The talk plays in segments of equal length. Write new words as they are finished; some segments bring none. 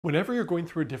Whenever you're going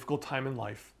through a difficult time in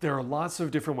life, there are lots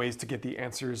of different ways to get the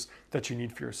answers that you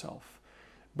need for yourself.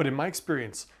 But in my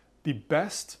experience, the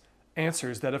best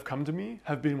answers that have come to me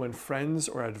have been when friends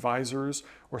or advisors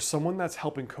or someone that's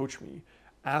helping coach me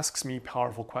asks me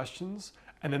powerful questions,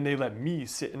 and then they let me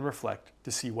sit and reflect to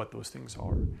see what those things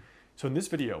are. So in this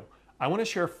video, I want to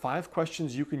share 5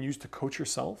 questions you can use to coach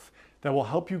yourself that will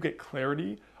help you get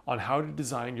clarity on how to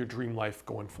design your dream life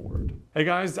going forward. Hey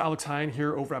guys, it's Alex Hine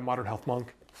here over at Modern Health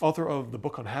Monk, author of the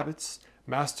book on habits,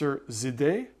 Master the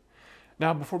Day.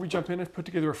 Now, before we jump in, I've put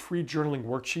together a free journaling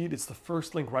worksheet. It's the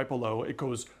first link right below. It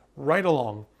goes right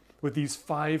along with these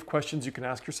 5 questions you can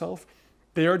ask yourself.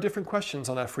 They are different questions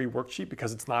on that free worksheet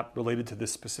because it's not related to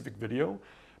this specific video,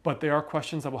 but they are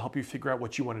questions that will help you figure out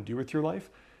what you want to do with your life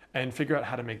and figure out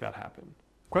how to make that happen.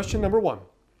 Question number 1.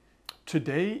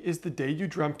 Today is the day you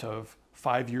dreamt of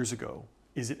 5 years ago.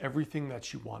 Is it everything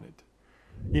that you wanted?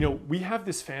 You know, we have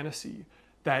this fantasy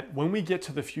that when we get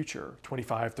to the future,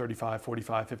 25, 35,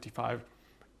 45, 55,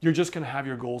 you're just gonna have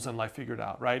your goals in life figured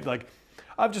out, right? Like,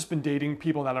 I've just been dating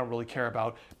people that I don't really care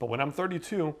about, but when I'm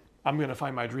 32, I'm gonna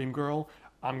find my dream girl,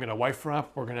 I'm gonna wife her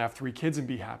up, we're gonna have 3 kids and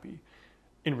be happy.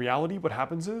 In reality, what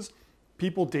happens is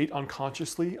people date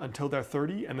unconsciously until they're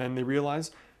 30, and then they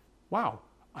realize, wow,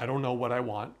 I don't know what I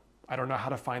want. I don't know how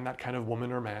to find that kind of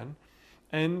woman or man.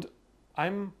 And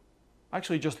I'm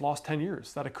actually just lost 10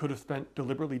 years that I could have spent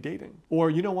deliberately dating. Or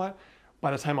you know what?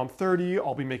 By the time I'm 30,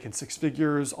 I'll be making 6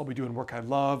 figures, I'll be doing work I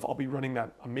love, I'll be running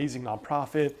that amazing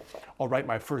nonprofit, I'll write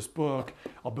my first book,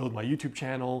 I'll build my YouTube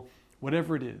channel,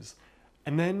 whatever it is.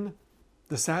 And then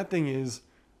the sad thing is,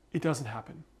 it doesn't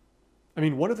happen. I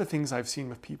mean, one of the things I've seen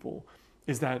with people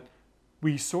is that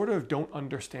we sort of don't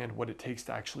understand what it takes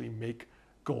to actually make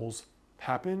goals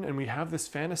happen, and we have this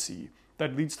fantasy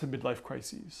that leads to midlife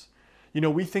crises. You know,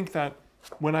 we think that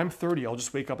when I'm 30, I'll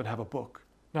just wake up and have a book,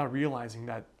 not realizing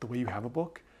that the way you have a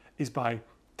book is by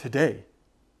today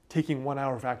taking 1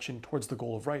 hour of action towards the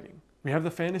goal of writing. We have the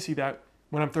fantasy that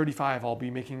when I'm 35, I'll be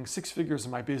making 6 figures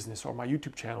in my business or my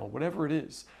YouTube channel, whatever it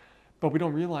is. But we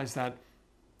don't realize that,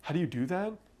 how do you do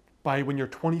that? By when you're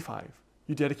 25,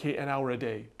 you dedicate an hour a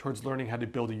day towards learning how to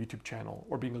build a YouTube channel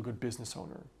or being a good business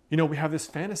owner. You know, we have this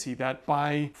fantasy that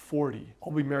by 40,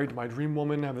 I'll be married to my dream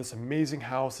woman, have this amazing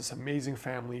house, this amazing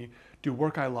family, do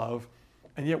work I love,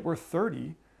 and yet we're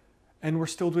 30 and we're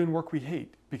still doing work we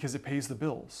hate because it pays the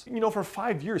bills. You know, for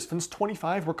 5 years, since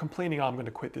 25, we're complaining, oh, I'm gonna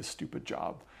quit this stupid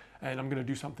job and I'm gonna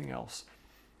do something else.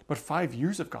 But 5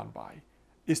 years have gone by.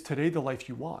 Is today the life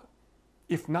you want?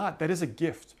 If not, that is a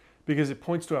gift because it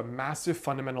points to a massive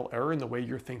fundamental error in the way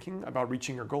you're thinking about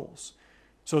reaching your goals.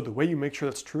 So the way you make sure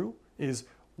that's true is,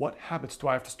 what habits do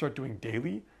I have to start doing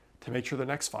daily to make sure the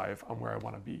next 5 I'm where I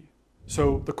want to be?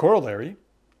 So the corollary,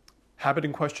 habit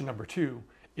in question number 2,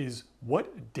 is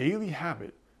what daily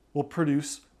habit will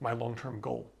produce my long-term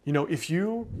goal? You know, if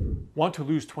you want to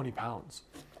lose 20 pounds,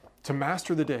 to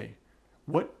master the day,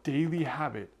 what daily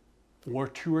habit, or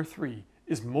 2 or 3,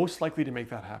 is most likely to make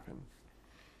that happen?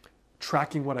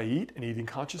 Tracking what I eat and eating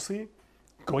consciously,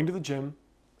 going to the gym,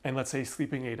 and let's say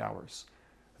sleeping 8 hours.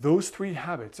 Those 3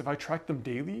 habits, if I track them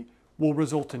daily, will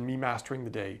result in me mastering the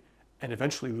day and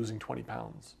eventually losing 20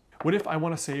 pounds. What if I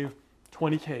want to save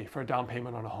 20K for a down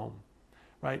payment on a home,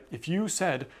 right? If you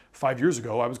said 5 years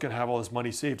ago I was going to have all this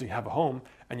money saved to have a home,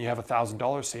 and you have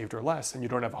 $1,000 saved or less and you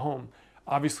don't have a home,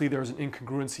 obviously there's an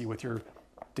incongruency with your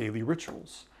daily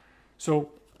rituals.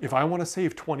 So if I want to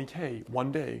save 20K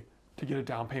one day to get a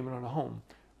down payment on a home,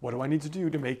 what do I need to do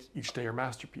to make each day your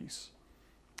masterpiece?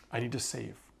 I need to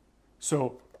save.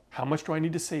 So how much do I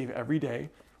need to save every day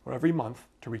or every month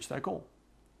to reach that goal?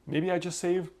 Maybe I just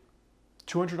save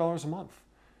 $200 a month.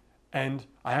 And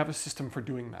I have a system for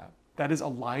doing that. That is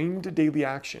aligned to daily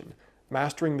action,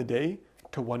 mastering the day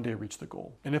to one day reach the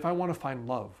goal. And if I want to find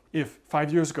love, if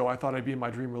 5 years ago I thought I'd be in my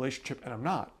dream relationship and I'm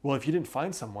not, well, if you didn't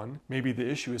find someone, maybe the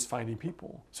issue is finding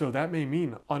people. So that may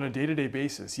mean on a day-to-day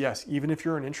basis, yes, even if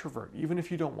you're an introvert, even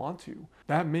if you don't want to,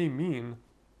 that may mean,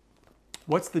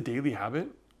 what's the daily habit?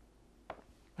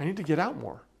 I need to get out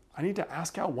more. I need to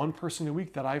ask out one person a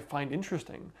week that I find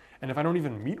interesting. And if I don't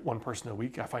even meet one person a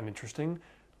week I find interesting,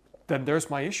 then there's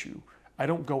my issue. I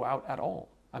don't go out at all.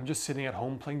 I'm just sitting at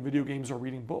home playing video games or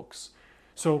reading books.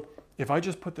 So if I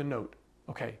just put the note,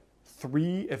 okay,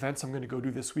 3 events I'm going to go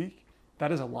do this week,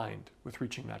 that is aligned with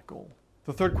reaching that goal.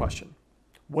 The third question,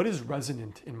 what is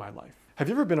resonant in my life? Have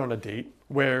you ever been on a date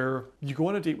where you go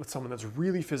on a date with someone that's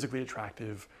really physically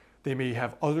attractive? They may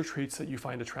have other traits that you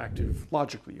find attractive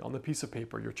logically on the piece of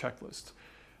paper, your checklist.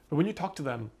 But when you talk to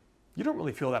them, you don't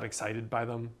really feel that excited by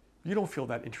them. You don't feel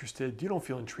that interested. You don't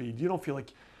feel intrigued. You don't feel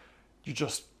like you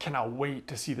just cannot wait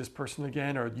to see this person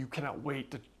again, or you cannot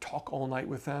wait to talk all night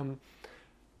with them.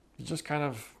 You just kind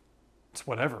of, it's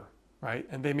whatever, right?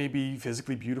 And they may be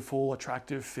physically beautiful,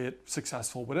 attractive, fit,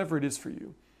 successful, whatever it is for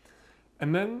you.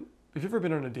 And then, have you ever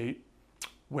been on a date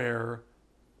where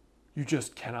you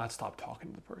just cannot stop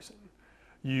talking to the person?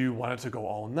 You want it to go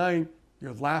all night,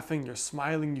 you're laughing, you're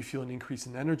smiling, you feel an increase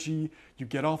in energy, you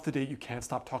get off the date, you can't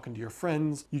stop talking to your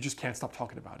friends, you just can't stop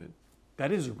talking about it.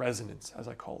 That is resonance, as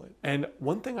I call it. And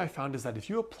one thing I found is that if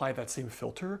you apply that same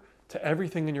filter to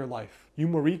everything in your life, you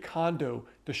Marie Kondo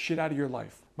the shit out of your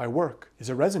life. My work, is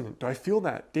it resonant? Do I feel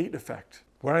that date effect?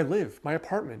 Where I live, my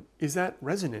apartment, is that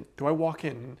resonant? Do I walk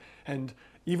in and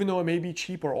even though it may be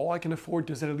cheap or all I can afford,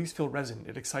 does it at least feel resonant?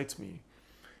 It excites me.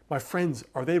 My friends,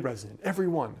 are they resonant?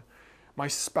 Everyone. My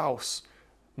spouse,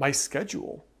 my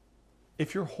schedule.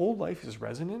 If your whole life is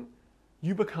resonant,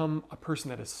 you become a person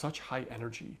that has such high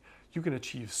energy. You can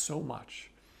achieve so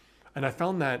much. And I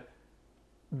found that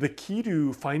the key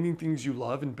to finding things you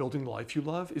love and building the life you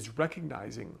love is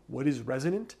recognizing what is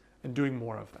resonant and doing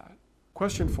more of that.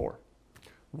 Question 4.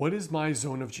 What is my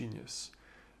zone of genius?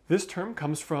 This term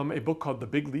comes from a book called The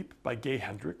Big Leap by Gay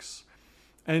Hendricks.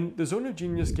 And the zone of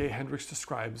genius Gay Hendricks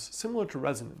describes similar to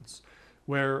resonance,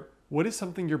 where what is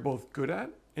something you're both good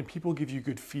at and people give you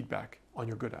good feedback on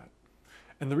you're good at.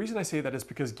 And the reason I say that is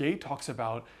because Gay talks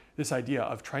about this idea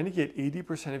of trying to get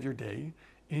 80% of your day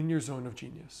in your zone of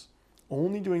genius,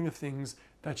 only doing the things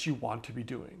that you want to be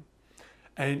doing.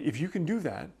 And if you can do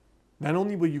that, not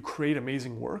only will you create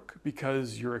amazing work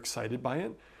because you're excited by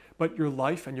it, but your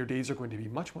life and your days are going to be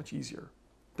much, much easier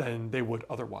than they would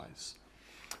otherwise.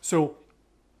 So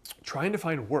trying to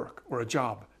find work or a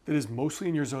job that is mostly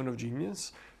in your zone of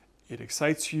genius, it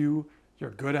excites you, you're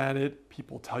good at it,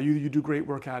 people tell you you do great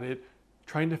work at it.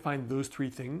 Trying to find those 3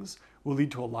 things will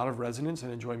lead to a lot of resonance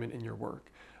and enjoyment in your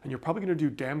work. And you're probably going to do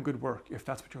damn good work if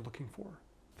that's what you're looking for.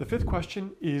 The 5th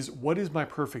question is, what is my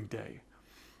perfect day?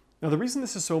 Now, the reason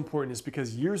this is so important is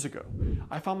because years ago,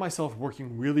 I found myself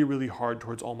working really, really hard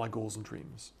towards all my goals and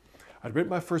dreams. I'd written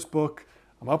my first book,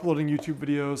 I'm uploading YouTube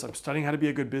videos, I'm studying how to be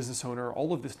a good business owner,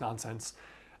 all of this nonsense,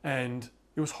 and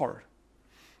it was hard.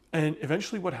 And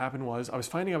eventually what happened was I was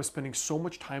finding I was spending so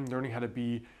much time learning how to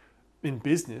be in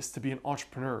business, to be an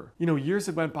entrepreneur. You know, years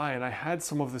had went by and I had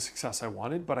some of the success I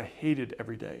wanted, but I hated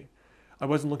every day. I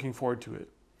wasn't looking forward to it.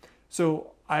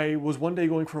 So I was one day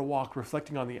going for a walk,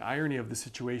 reflecting on the irony of the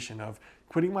situation of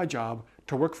quitting my job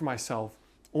to work for myself,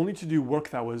 only to do work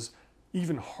that was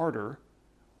even harder,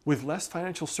 with less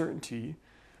financial certainty.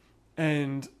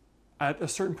 And at a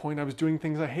certain point, I was doing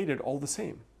things I hated all the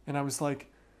same. And I was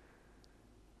like,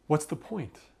 what's the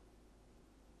point?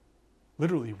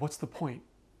 Literally, what's the point?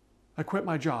 I quit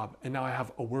my job and now I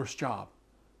have a worse job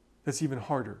that's even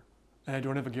harder and I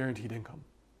don't have a guaranteed income.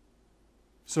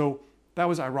 So that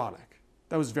was ironic.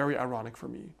 That was very ironic for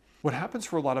me. What happens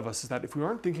for a lot of us is that if we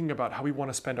aren't thinking about how we want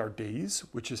to spend our days,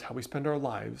 which is how we spend our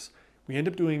lives, we end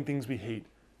up doing things we hate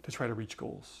to try to reach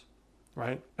goals,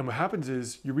 right? And what happens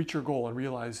is you reach your goal and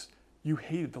realize you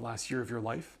hated the last year of your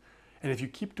life. And if you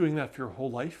keep doing that for your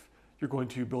whole life, you're going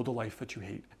to build a life that you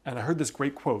hate. And I heard this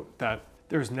great quote that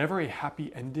there's never a happy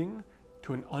ending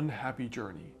to an unhappy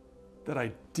journey, that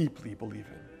I deeply believe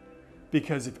in.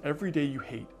 Because if every day you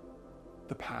hate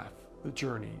the path, the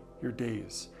journey, your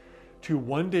days, to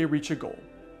one day reach a goal,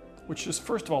 which is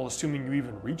first of all assuming you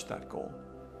even reach that goal,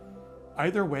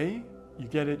 either way, you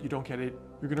get it, you don't get it,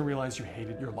 you're gonna realize you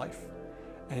hated your life.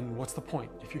 And what's the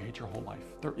point if you hate your whole life?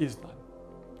 There is none.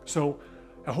 So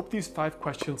I hope these 5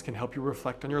 questions can help you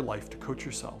reflect on your life to coach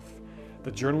yourself.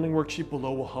 The journaling worksheet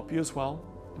below will help you as well.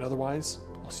 And otherwise,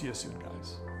 I'll see you soon,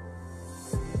 guys.